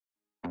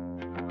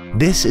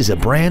This is a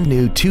brand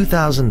new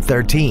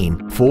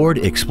 2013 Ford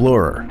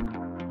Explorer.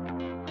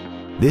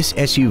 This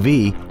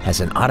SUV has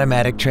an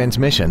automatic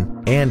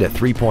transmission and a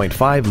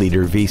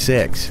 3.5-liter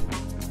V6.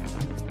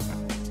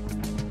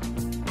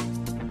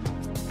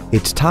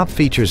 Its top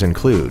features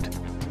include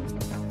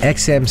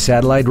XM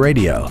satellite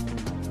radio,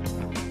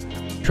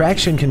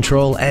 traction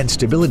control and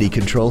stability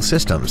control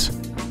systems,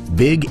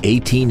 big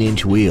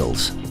 18-inch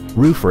wheels,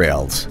 roof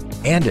rails,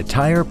 and a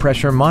tire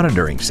pressure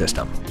monitoring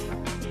system.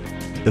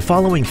 The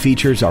following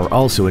features are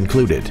also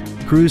included: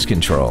 cruise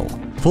control,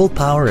 full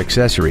power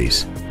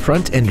accessories,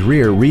 front and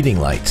rear reading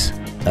lights,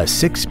 a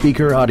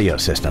 6-speaker audio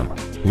system,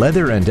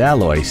 leather and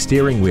alloy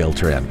steering wheel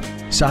trim,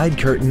 side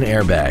curtain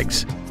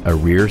airbags, a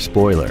rear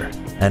spoiler,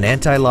 an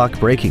anti-lock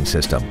braking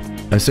system,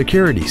 a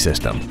security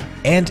system,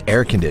 and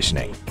air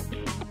conditioning.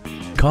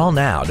 Call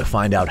now to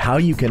find out how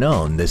you can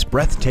own this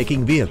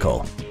breathtaking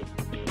vehicle.